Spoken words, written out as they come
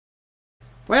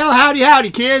Well, howdy, howdy,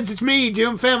 kids. It's me,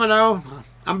 Jim Femino.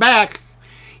 I'm back.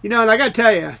 You know, and I got to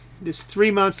tell you, this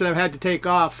 3 months that I've had to take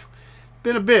off,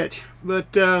 been a bitch.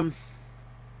 But,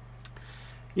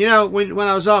 you know, when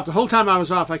I was off, the whole time I was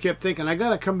off, I kept thinking, I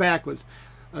got to come back with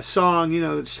a song, you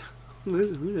know, it's,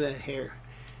 look at that hair.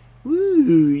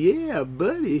 Woo, yeah,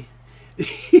 buddy.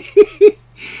 I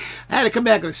had to come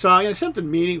back with a song, you know, something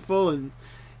meaningful and,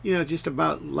 you know, just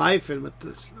about life and what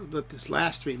this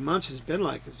last 3 months has been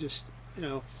like. It's just, you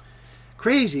know,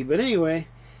 crazy. But anyway,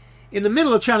 in the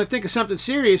middle of trying to think of something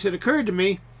serious, it occurred to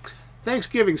me,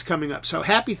 Thanksgiving's coming up. So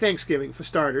happy Thanksgiving for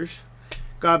starters.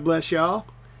 God bless y'all.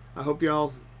 I hope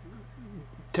y'all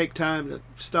take time to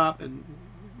stop and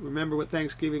remember what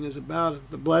Thanksgiving is about,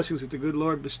 the blessings that the good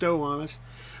Lord bestow on us.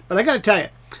 But I got to tell you,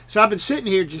 so I've been sitting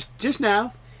here just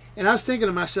now, and I was thinking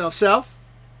to myself,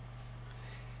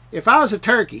 if I was a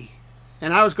turkey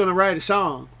and I was going to write a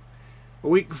song a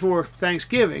week before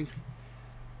Thanksgiving,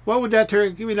 what would that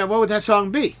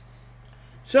song be?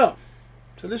 So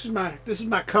this is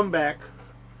my comeback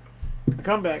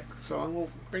song. We'll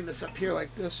bring this up here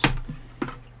like this.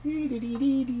 Whoa,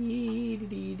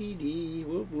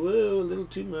 a little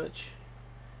too much.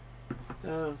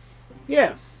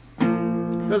 Yeah,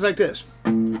 it goes like this.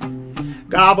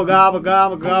 Gobble, gobble,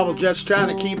 gobble, gobble, just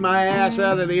trying to keep my ass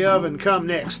out of the oven come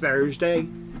next Thursday.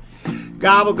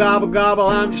 Gobble, gobble, gobble,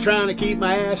 I'm just trying to keep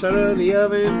my ass out of the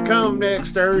oven come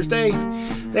next Thursday.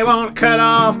 They want to cut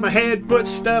off my head, put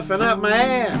stuffing up my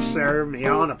ass, serve me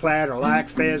on a platter like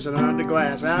pheasant under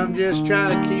glass. I'm just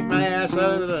trying to keep my ass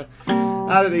out of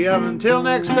the oven till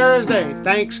next Thursday,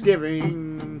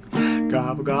 Thanksgiving.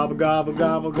 Gobble, gobble, gobble,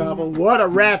 gobble, gobble. What a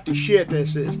raft of shit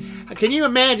this is. Can you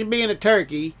imagine being a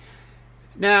turkey?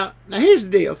 Now here's the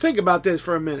deal. Think about this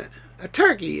for a minute. A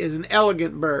turkey is an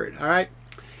elegant bird, all right?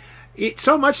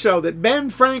 So much so that Ben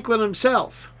Franklin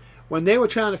himself, when they were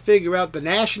trying to figure out the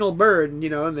national bird, you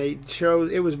know, and they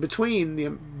chose, it was between the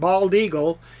bald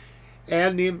eagle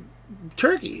and the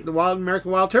turkey, the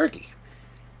American wild turkey.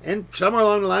 And somewhere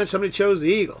along the line, somebody chose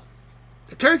the eagle.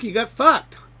 The turkey got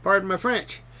fucked. Pardon my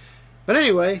French. But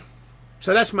anyway,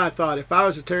 so that's my thought. If I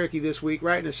was a turkey this week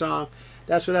writing a song,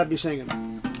 that's what I'd be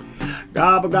singing.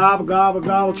 Gobble, gobble, gobble,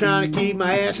 gobble, trying to keep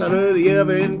my ass out of the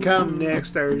oven come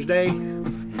next Thursday.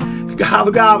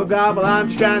 Gobble, gobble, gobble, I'm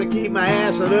just trying to keep my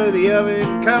ass out of the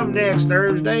oven come next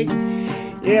Thursday.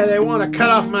 Yeah, they want to cut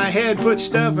off my head, put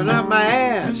stuffing up my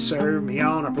ass, serve me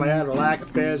on a platter like a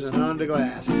pheasant under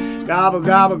glass. Gobble,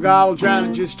 gobble, gobble,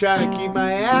 trying to keep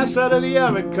my ass out of the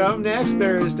oven come next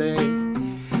Thursday.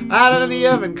 Out of the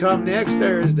oven come next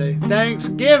Thursday.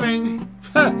 Thanksgiving,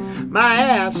 my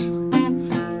ass.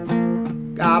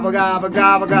 Gobble, gobble,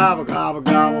 gobble, gobble, gobble,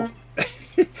 gobble.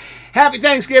 Happy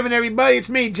Thanksgiving, everybody. It's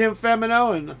me, Jim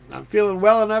Femino, and I'm feeling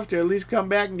well enough to at least come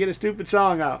back and get a stupid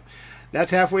song out.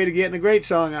 That's halfway to getting a great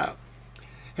song out.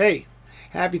 Hey,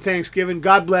 happy Thanksgiving.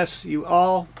 God bless you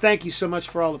all. Thank you so much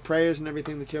for all the prayers and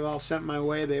everything that you've all sent my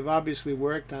way. They've obviously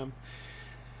worked. I'm,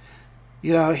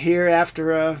 you know, here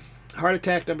after heart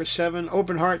attack number 7,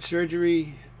 open heart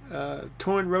surgery,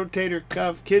 torn rotator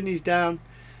cuff, kidneys down.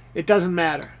 It doesn't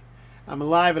matter. I'm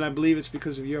alive, and I believe it's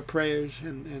because of your prayers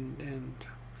and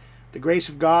the grace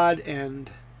of God. And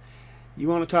you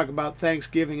want to talk about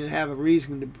Thanksgiving and having a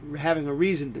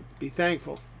reason to be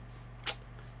thankful.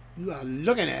 You are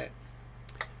looking at it.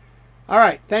 All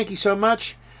right, thank you so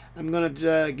much. I'm going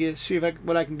to see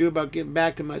what I can do about getting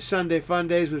back to my Sunday fun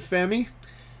days with Femi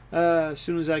as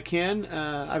soon as I can.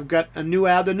 I've got a new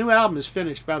album. The new album is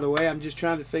finished, by the way. I'm just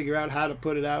trying to figure out how to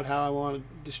put it out, how I want to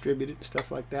distribute it and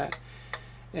stuff like that.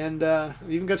 And I've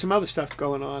even got some other stuff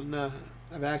going on.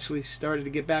 I've actually started to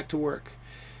get back to work.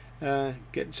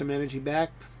 Getting some energy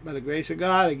back by the grace of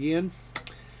God again.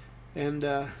 And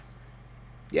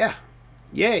yeah,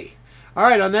 yay. All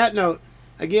right, on that note,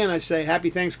 again I say happy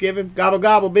Thanksgiving. Gobble,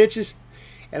 gobble, bitches.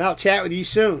 And I'll chat with you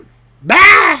soon.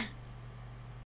 Bye!